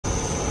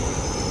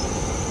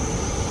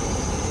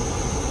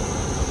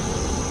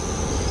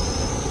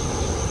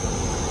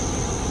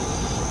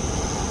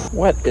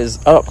What is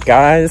up,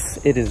 guys?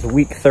 It is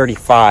week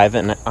 35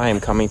 and I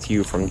am coming to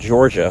you from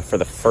Georgia for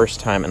the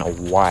first time in a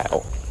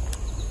while.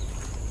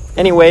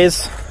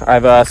 Anyways,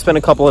 I've spent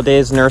a couple of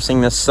days nursing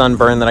this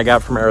sunburn that I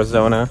got from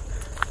Arizona.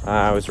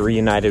 I was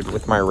reunited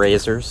with my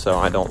razor, so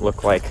I don't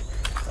look like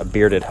a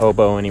bearded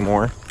hobo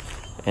anymore.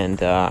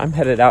 And I'm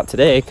headed out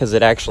today because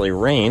it actually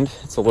rained.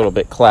 It's a little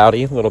bit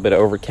cloudy, a little bit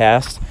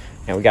overcast,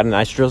 and we got a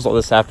nice drizzle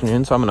this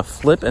afternoon, so I'm going to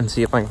flip and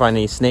see if I can find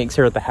any snakes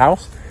here at the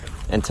house.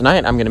 And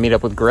tonight I'm going to meet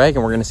up with Greg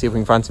and we're going to see if we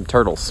can find some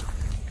turtles.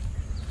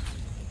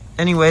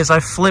 Anyways, I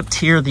flipped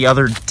here the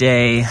other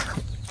day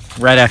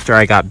right after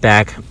I got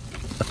back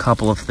a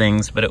couple of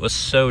things, but it was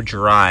so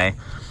dry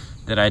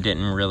that I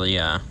didn't really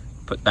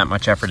put that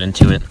much effort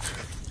into it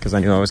because I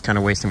knew I was kind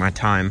of wasting my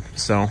time.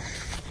 So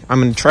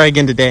I'm going to try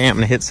again today. I'm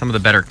going to hit some of the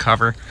better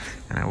cover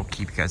and I will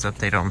keep you guys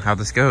updated on how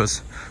this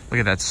goes. Look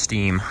at that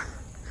steam.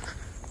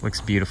 Looks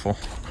beautiful.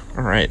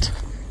 All right.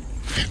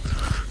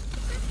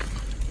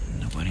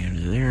 Nobody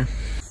under there.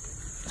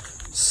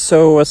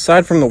 So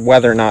aside from the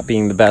weather not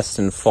being the best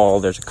in fall,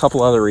 there's a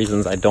couple other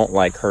reasons I don't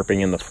like herping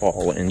in the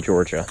fall in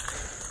Georgia.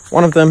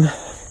 One of them,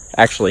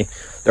 actually,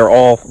 they're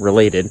all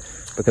related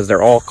because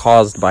they're all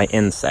caused by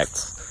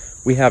insects.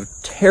 We have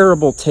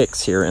terrible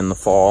ticks here in the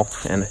fall,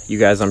 and you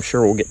guys, I'm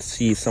sure, will get to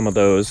see some of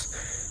those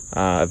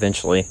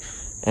eventually.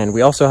 And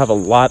we also have a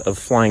lot of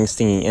flying,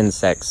 stinging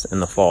insects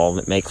in the fall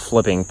that make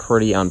flipping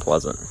pretty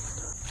unpleasant.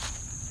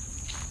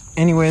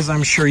 Anyways,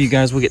 I'm sure you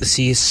guys will get to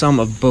see some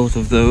of both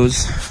of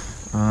those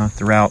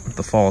throughout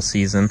the fall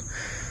season.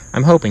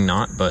 I'm hoping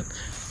not, but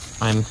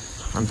I'm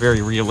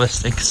very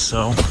realistic,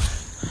 so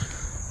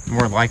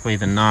more likely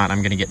than not, I'm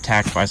going to get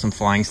attacked by some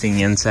flying,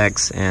 stinging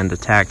insects and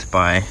attacked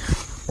by,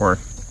 or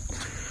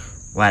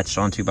latched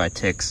onto by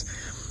ticks.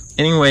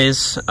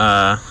 Anyways,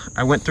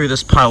 I went through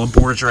this pile of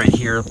boards right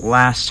here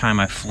last time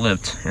I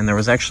flipped, and there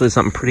was actually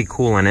something pretty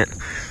cool in it,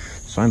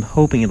 so I'm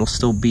hoping it'll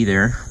still be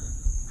there.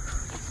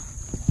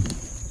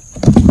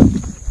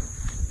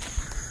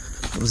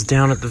 It was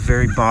down at the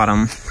very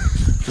bottom.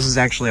 This is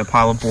actually a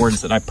pile of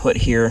boards that I put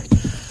here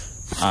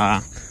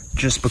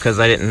just because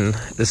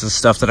this is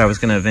stuff that I was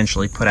going to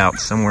eventually put out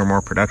somewhere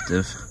more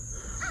productive.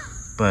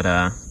 But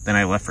then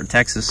I left for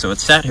Texas, so it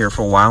sat here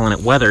for a while and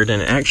it weathered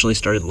and it actually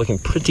started looking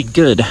pretty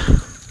good. It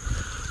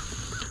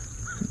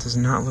does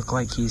not look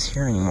like he's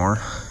here anymore.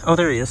 Oh,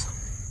 there he is.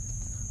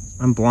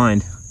 I'm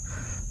blind.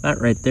 That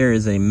right there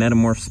is a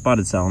metamorph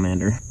spotted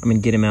salamander. I'm going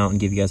to get him out and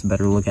give you guys a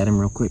better look at him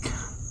real quick.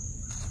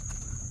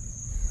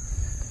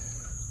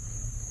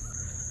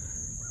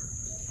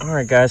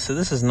 Alright guys, so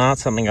this is not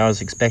something I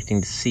was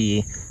expecting to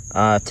see.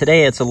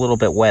 Today it's a little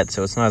bit wet,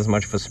 so it's not as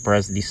much of a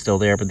surprise that he's still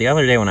there. But the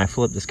other day when I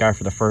flipped this guy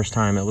for the first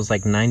time, it was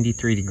like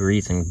 93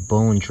 degrees and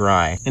bone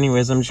dry.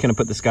 Anyways, I'm just going to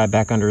put this guy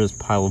back under his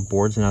pile of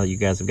boards now that you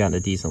guys have gotten a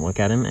decent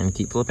look at him and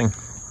keep flipping.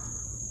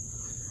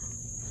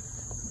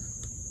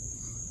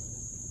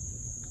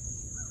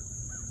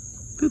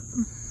 Boop.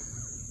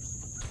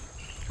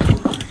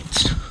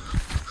 Alright.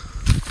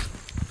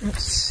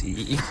 Let's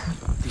see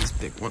about these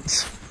big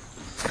ones.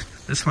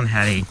 This one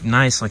had a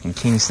nice looking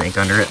king snake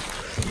under it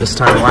this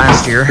time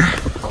last year.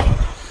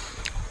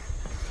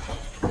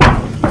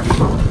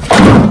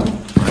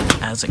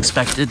 As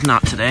expected,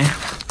 not today.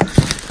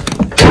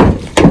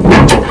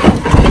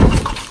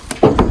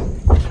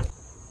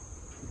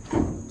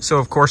 So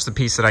of course the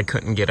piece that I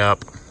couldn't get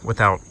up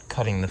without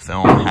cutting the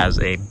film has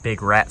a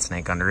big rat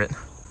snake under it.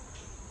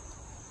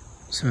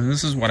 So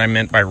this is what I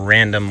meant by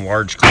random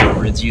large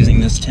culprits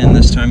using this tin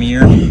this time of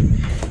year.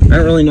 I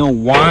don't really know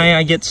why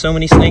I get so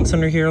many snakes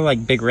under here,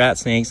 like big rat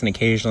snakes and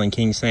occasionally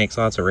king snakes,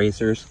 lots of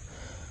racers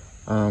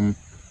in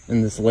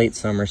this late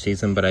summer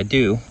season, but I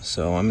do.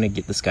 So I'm going to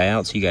get this guy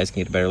out so you guys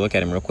can get a better look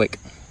at him real quick.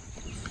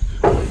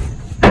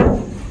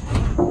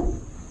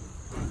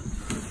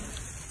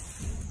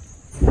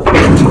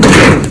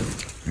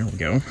 There we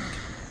go.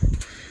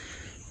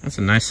 That's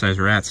a nice sized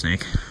rat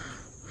snake.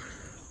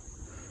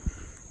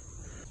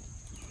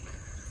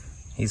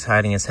 He's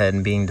hiding his head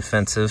and being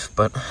defensive,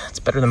 but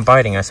it's better than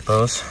biting, I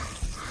suppose.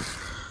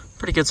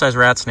 Pretty good sized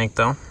rat snake,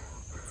 though.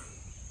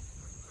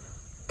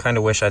 Kind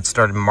of wish I'd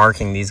started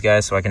marking these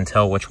guys so I can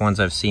tell which ones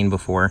I've seen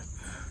before.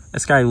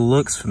 This guy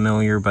looks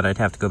familiar, but I'd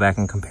have to go back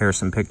and compare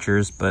some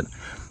pictures. But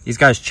these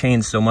guys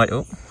change so much.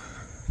 Oh,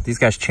 these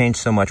guys change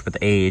so much with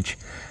age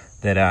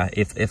that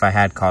if I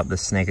had caught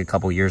this snake a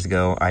couple years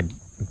ago,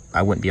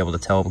 I wouldn't be able to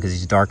tell because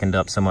he's darkened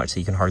up so much so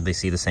you can hardly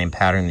see the same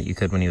pattern that you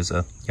could when he was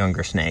a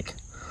younger snake.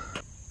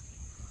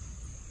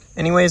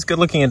 Anyways, good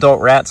looking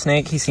adult rat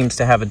snake. He seems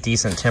to have a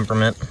decent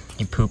temperament.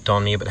 He pooped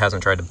on me but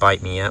hasn't tried to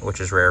bite me yet,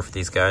 which is rare for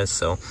these guys.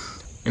 So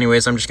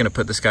anyways, I'm just going to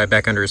put this guy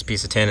back under his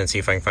piece of tin and see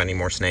if I can find any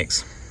more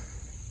snakes.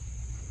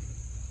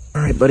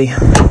 All right, buddy.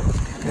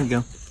 There you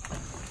go.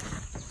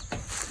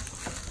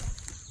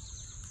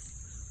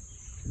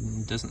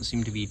 Doesn't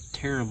seem to be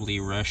terribly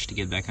rushed to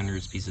get back under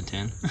his piece of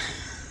tin.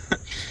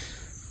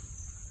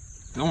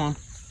 Go on.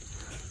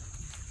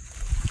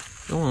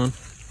 Go on.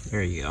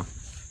 There you go.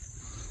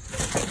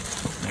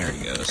 There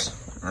he goes.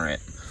 All right,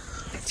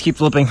 let's keep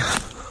flipping.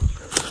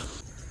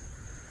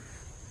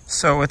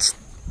 So it's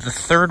the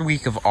third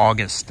week of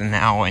August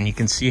now, and you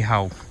can see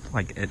how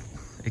like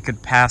it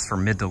could pass for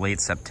mid to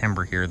late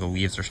September here. The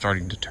leaves are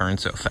starting to turn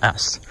so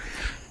fast.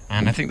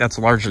 And I think that's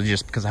largely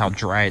just because of how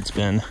dry it's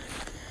been.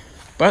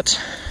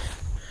 But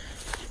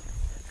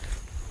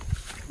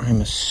I'm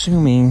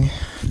assuming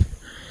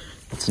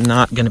it's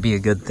not going to be a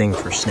good thing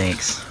for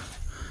snakes.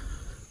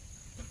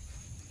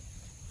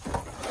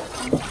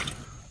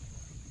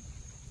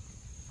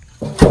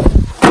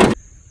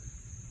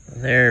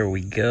 There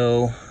we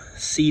go.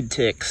 Seed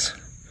ticks.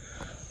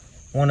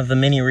 One of the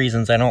many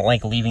reasons I don't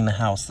like leaving the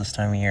house this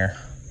time of year.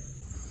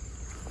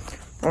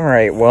 All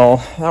right, well,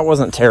 that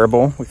wasn't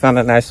terrible. We found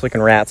a nice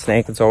looking rat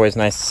snake. It's always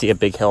nice to see a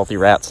big healthy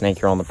rat snake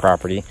here on the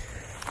property.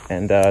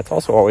 And it's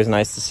also always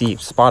nice to see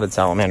spotted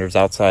salamanders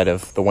outside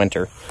of the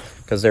winter,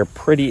 because they're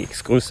pretty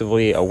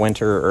exclusively a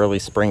winter or early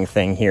spring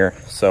thing here.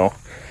 So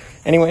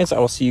anyways, I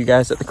will see you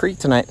guys at the creek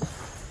tonight.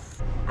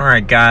 All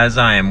right, guys,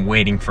 I am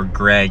waiting for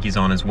Greg. He's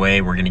on his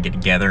way. We're gonna get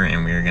together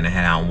and we're gonna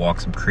head out and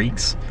walk some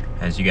creeks.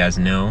 As you guys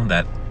know,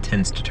 that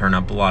tends to turn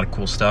up a lot of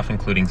cool stuff,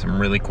 including some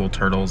really cool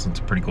turtles and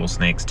some pretty cool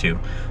snakes too.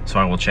 So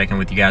I will check in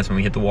with you guys when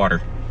we hit the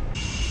water.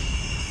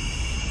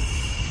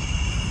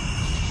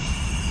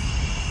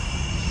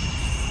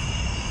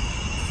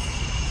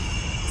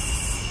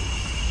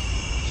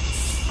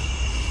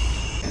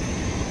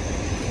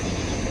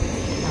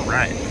 All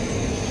right.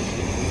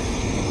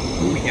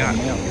 Who we got?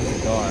 Male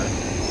cigar.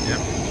 Yeah.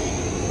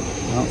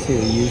 I don't see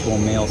the usual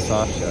male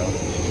soft shell.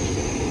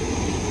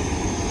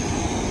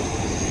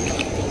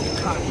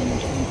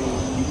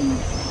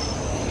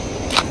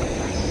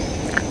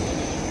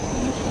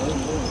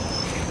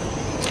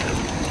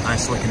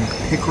 Nice looking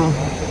pickerel.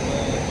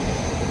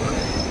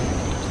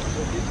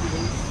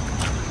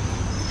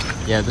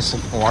 Yeah, this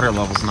water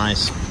level's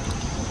nice.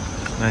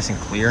 Nice and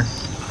clear.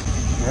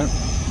 Yep.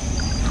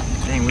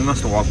 Dang, we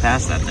must have walked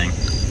past that thing.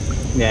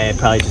 Yeah, it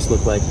probably just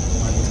looked like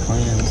one of these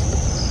clams.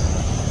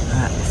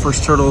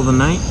 First turtle of the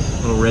night,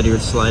 little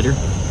red-eared slider.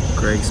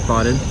 Greg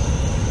spotted.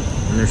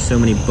 And there's so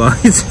many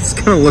bugs, it's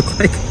gonna look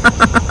like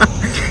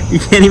you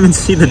can't even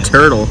see the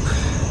turtle.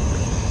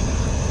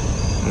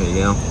 There you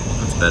go,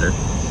 that's better.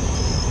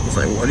 It's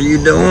like, what are you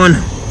doing?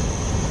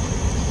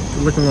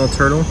 Good looking little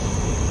turtle.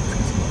 It's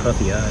got some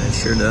puffy eyes. It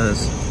sure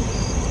does.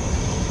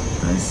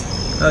 Nice.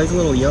 Oh, he's a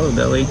little yellow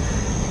belly.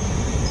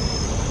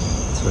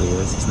 That's what he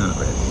is. He's not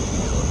red. He's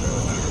a yellow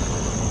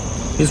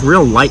belly. He's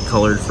real light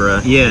colored for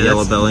a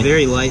yellow belly.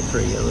 Very light for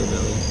a yellow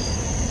belly.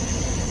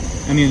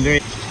 I mean,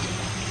 very.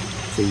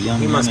 It's a young.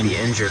 He must be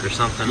injured or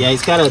something. Yeah,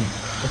 he's got a.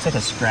 Looks like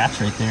a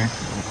scratch right there.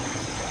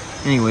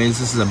 Anyways,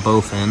 this is a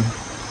bowfin.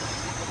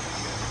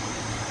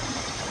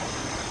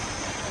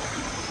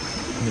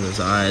 Look at those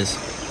eyes.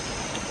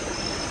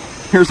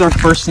 Here's our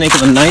first snake of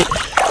the night.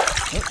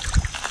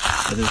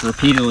 It is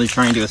repeatedly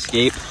trying to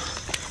escape.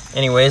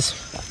 Anyways,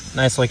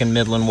 nice looking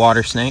Midland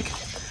water snake.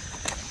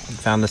 We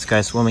found this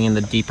guy swimming in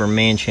the deeper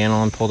main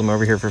channel and pulled him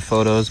over here for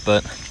photos,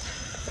 but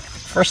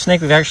first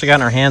snake we've actually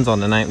gotten our hands on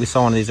tonight. We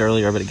saw one of these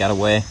earlier, but it got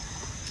away.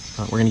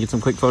 But we're gonna get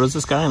some quick photos of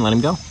this guy and let him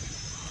go.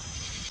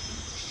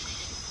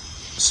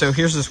 So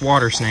here's this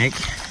water snake,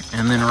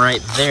 and then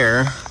right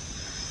there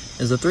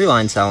is a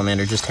 3-line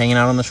salamander just hanging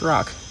out on this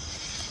rock.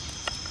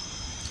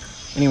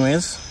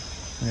 Anyways,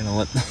 we're gonna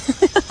let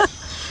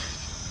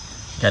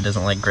guy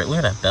doesn't like grit. Look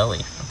at that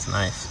belly. That's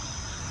nice.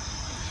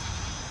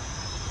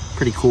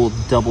 Pretty cool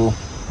double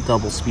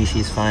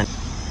species find.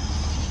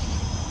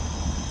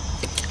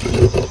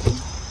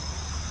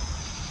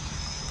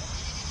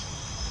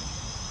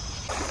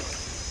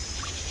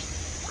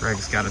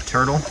 Greg's got a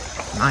turtle.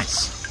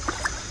 Nice.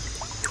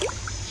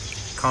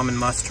 Common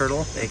musk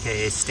turtle,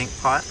 aka stink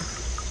pot.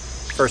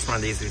 First one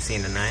of these we've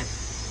seen tonight.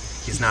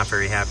 He's not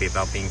very happy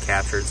about being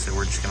captured, so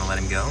we're just gonna let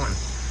him go and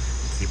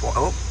keep.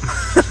 Oh.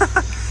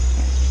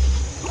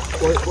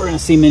 We're gonna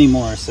see many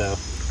more, so.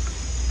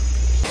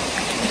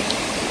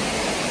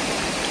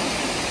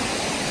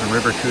 The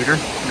river cooter.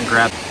 I'm gonna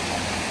grab.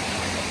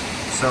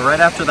 So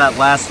right after that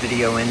last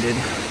video ended,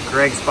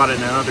 Greg spotted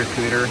another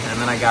cooter, and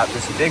then I got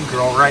this big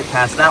girl right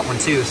past that one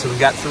too. So we've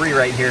got 3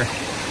 right here.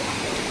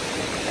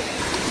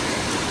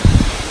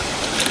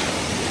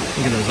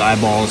 Look at those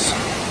eyeballs.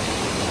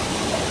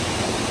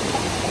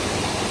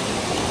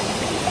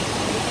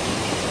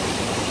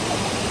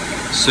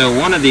 So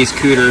one of these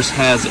cooters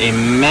has a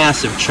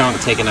massive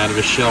chunk taken out of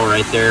his shell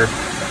right there.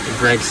 That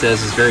Greg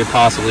says is very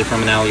possibly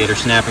from an alligator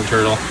snapping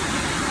turtle.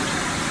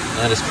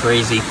 That is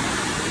crazy.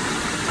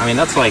 I mean,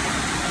 that's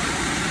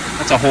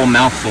a whole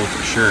mouthful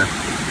for sure.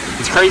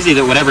 It's crazy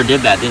that whatever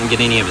did that didn't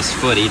get any of his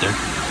foot either.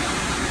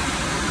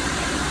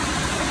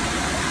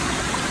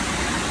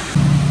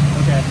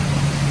 Okay.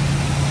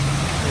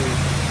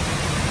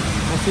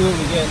 We'll see what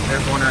we get.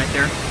 There's one right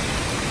there.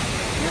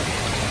 Yep.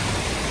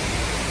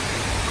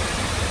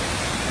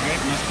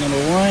 Alright, musk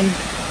number 1.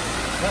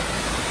 Yep.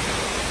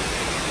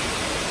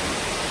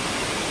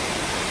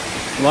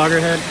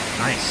 Loggerhead.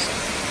 Nice.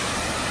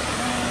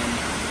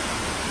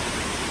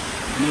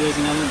 I know there's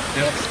another.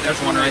 Yep,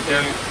 there's one right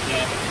there.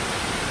 Yeah.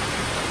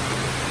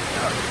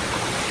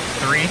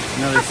 3.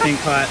 Another stink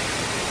pot.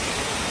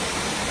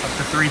 Up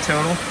to 3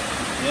 total.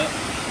 Yep.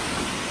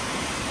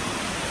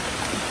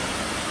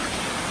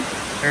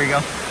 There you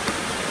go.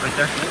 Right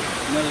there.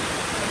 Yep.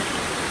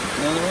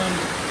 Another one.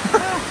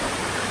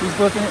 He's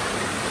booking it.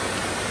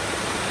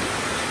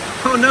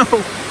 Oh no!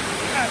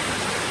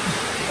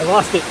 I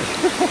lost it.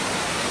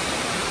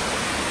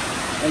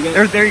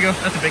 Okay. There you go.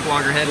 That's a big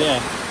loggerhead. Yeah.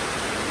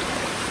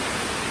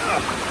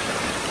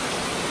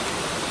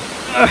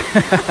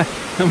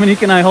 How many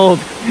can I hold?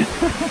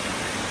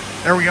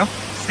 There we go.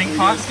 Stink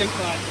pot. Stink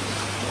pot.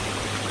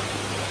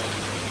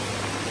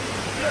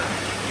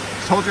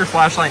 Just hold your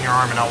flashlight in your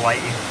arm and I'll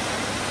light you.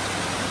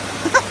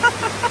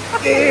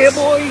 Yeah,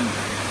 boy.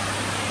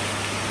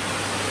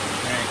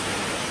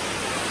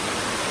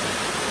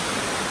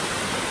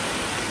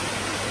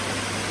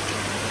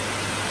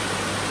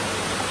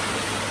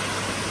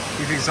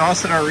 We've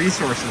exhausted our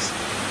resources.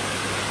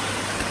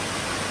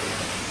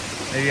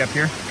 Maybe up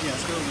here? Yeah,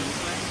 let's go over this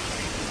way.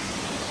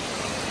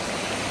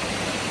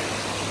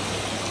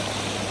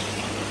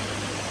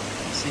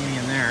 See me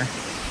in there.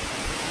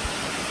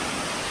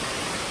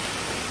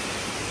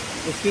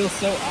 It feels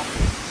so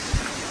awkward.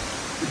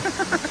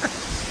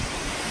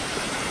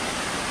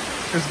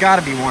 There's got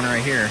to be one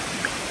right here.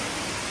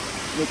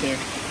 Right there.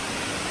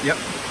 Yep.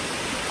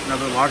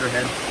 Another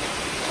loggerhead.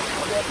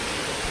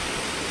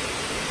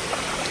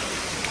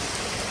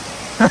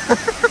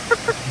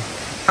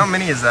 How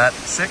many is that?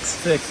 6?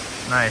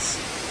 6. Nice.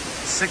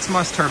 6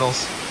 musk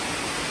turtles.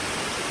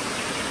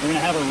 We're gonna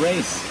have a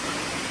race.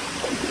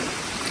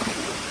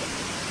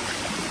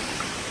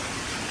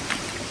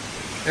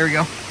 There we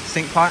go.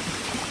 Stink pot.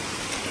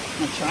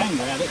 I'm gonna try and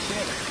grab it.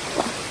 Shit.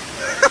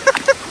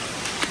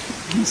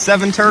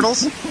 7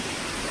 turtles.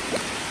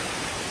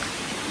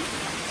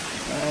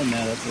 Oh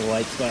no, that's a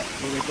white spot.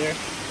 Look right there.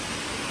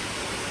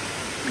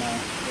 No.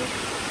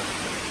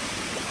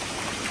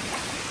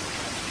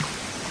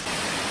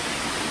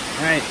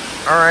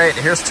 All right,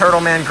 here's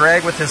Turtle Man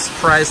Greg with his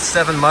prized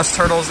 7 musk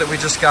turtles that we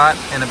just got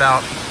in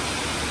about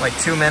like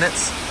 2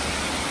 minutes.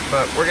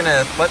 But we're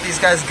gonna let these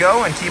guys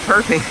go and keep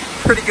herping.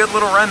 Pretty good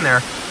little run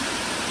there.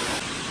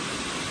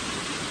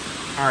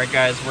 All right,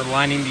 guys, we're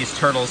lining these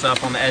turtles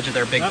up on the edge of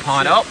their big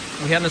pond. Shit. Oh,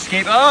 we had an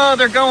escape. Oh,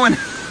 they're going.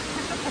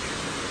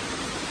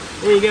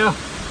 There you go.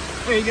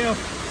 There you go.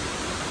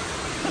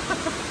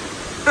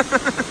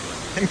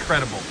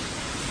 Incredible.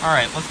 All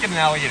right, let's get an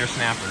alligator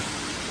snapper.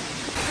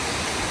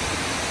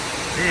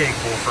 Big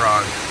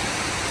bullfrog.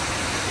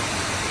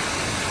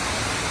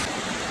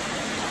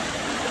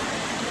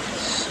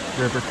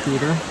 River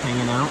cooter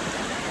hanging out.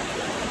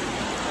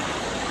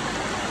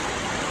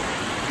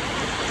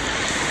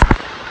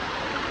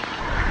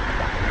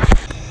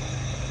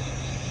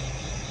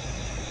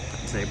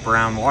 It's a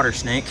brown water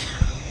snake.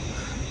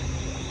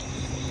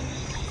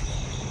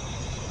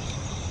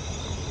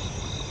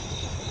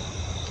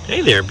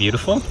 Hey there,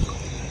 beautiful.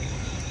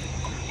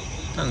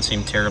 Doesn't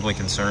seem terribly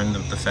concerned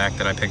of the fact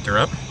that I picked her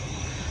up.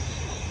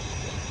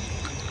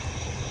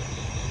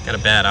 Got a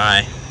bad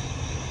eye.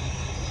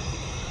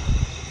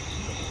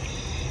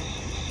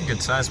 A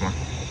good sized one.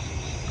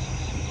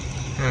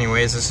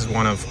 Anyways, this is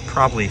one of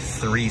probably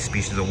 3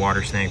 species of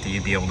water snake that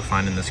you'd be able to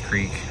find in this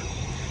creek.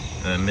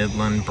 The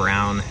Midland,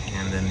 brown,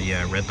 and then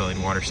the red-bellied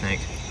water snake.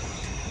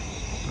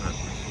 But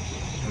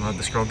I'm gonna let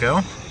this girl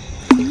go.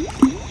 And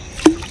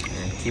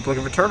keep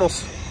looking for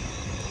turtles.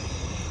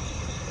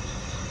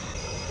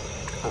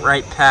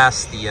 Right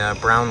past the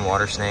brown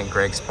water snake,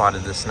 Greg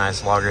spotted this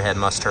nice loggerhead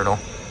musk turtle.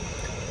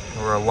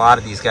 There were a lot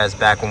of these guys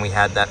back when we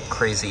had that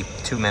crazy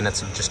 2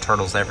 minutes of just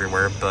turtles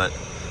everywhere, but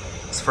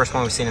it's the first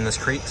one we've seen in this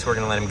creek, so we're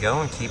gonna let him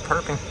go and keep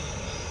herping.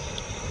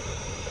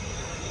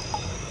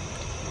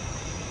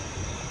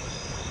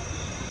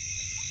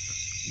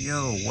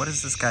 Yo, what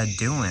is this guy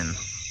doing?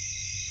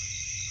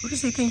 Who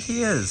does he think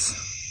he is?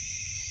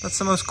 That's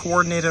the most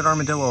coordinated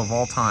armadillo of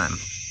all time.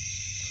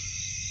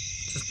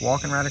 Just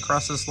walking right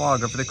across this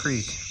log over the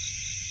creek.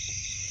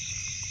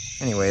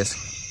 Anyways,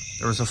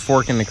 there was a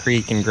fork in the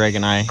creek and Greg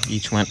and I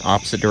each went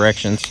opposite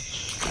directions.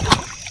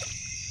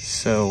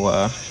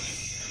 So,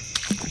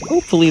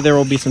 hopefully there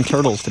will be some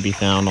turtles to be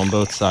found on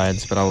both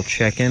sides, but I'll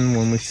check in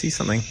when we see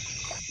something.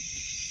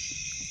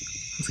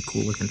 That's a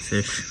cool looking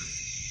fish.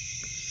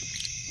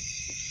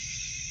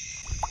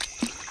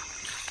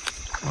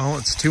 Well,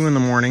 it's 2 in the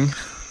morning.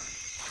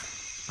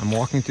 I'm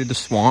walking through the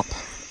swamp.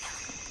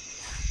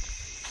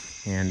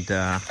 And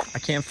I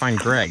can't find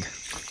Greg.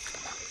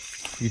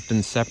 He's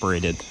been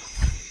separated.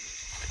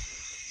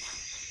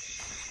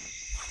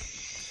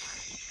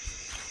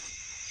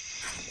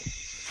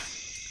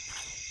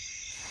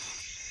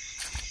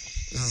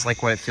 This is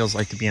like what it feels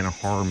like to be in a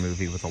horror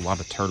movie with a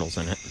lot of turtles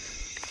in it.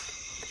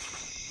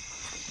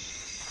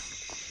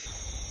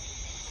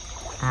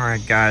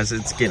 Alright guys,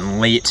 it's getting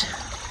late.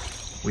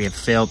 We have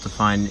failed to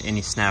find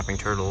any snapping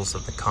turtles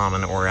of the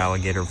common or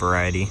alligator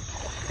variety.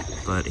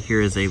 But here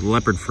is a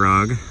leopard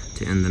frog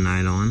to end the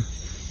night on.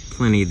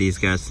 Plenty of these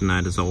guys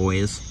tonight as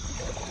always.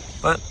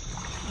 But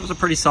it was a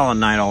pretty solid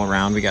night all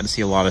around. We got to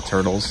see a lot of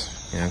turtles.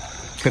 You know,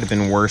 could have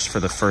been worse for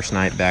the first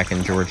night back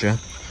in Georgia.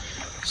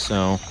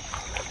 So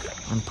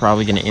I'm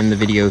probably going to end the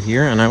video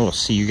here, and I will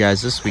see you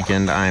guys this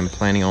weekend. I'm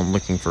planning on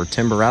looking for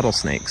timber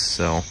rattlesnakes,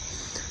 so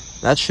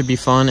that should be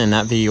fun, and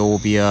that video will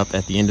be up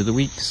at the end of the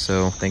week,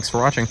 so thanks for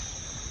watching.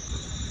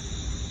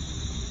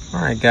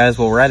 Alright guys,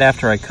 well right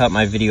after I cut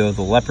my video of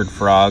the leopard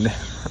frog,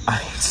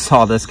 I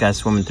saw this guy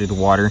swimming through the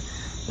water.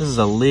 This is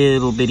a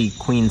little bitty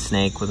queen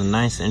snake with a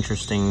nice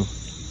interesting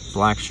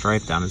black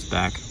stripe down his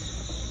back.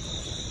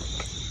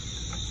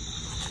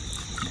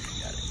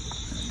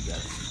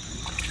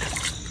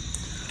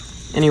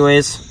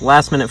 Anyways,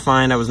 last minute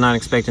find. I was not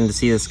expecting to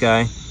see this guy.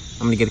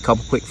 I'm gonna get a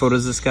couple quick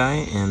photos of this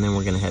guy, and then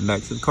we're gonna head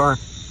back to the car.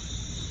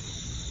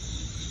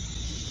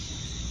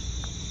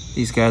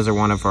 These guys are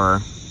one of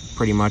our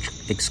pretty much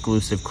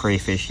exclusive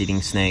crayfish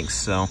eating snakes,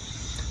 so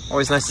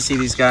always nice to see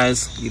these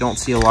guys. You don't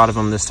see a lot of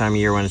them this time of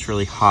year when it's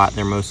really hot.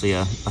 They're mostly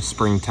a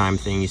springtime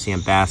thing. You see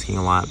them basking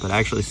a lot, but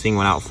actually seeing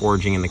one out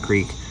foraging in the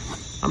creek,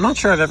 I'm not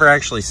sure I've ever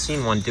actually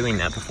seen one doing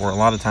that before. A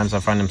lot of times I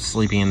find them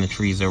sleeping in the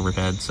trees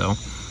overhead, so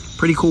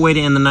pretty cool way to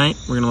end the night.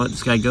 We're gonna let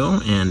this guy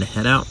go and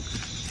head out.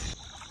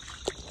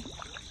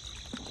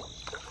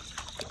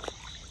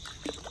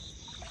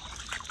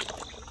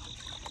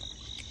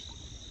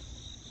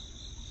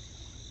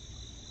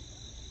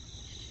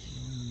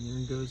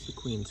 And there goes the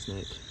queen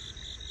snake.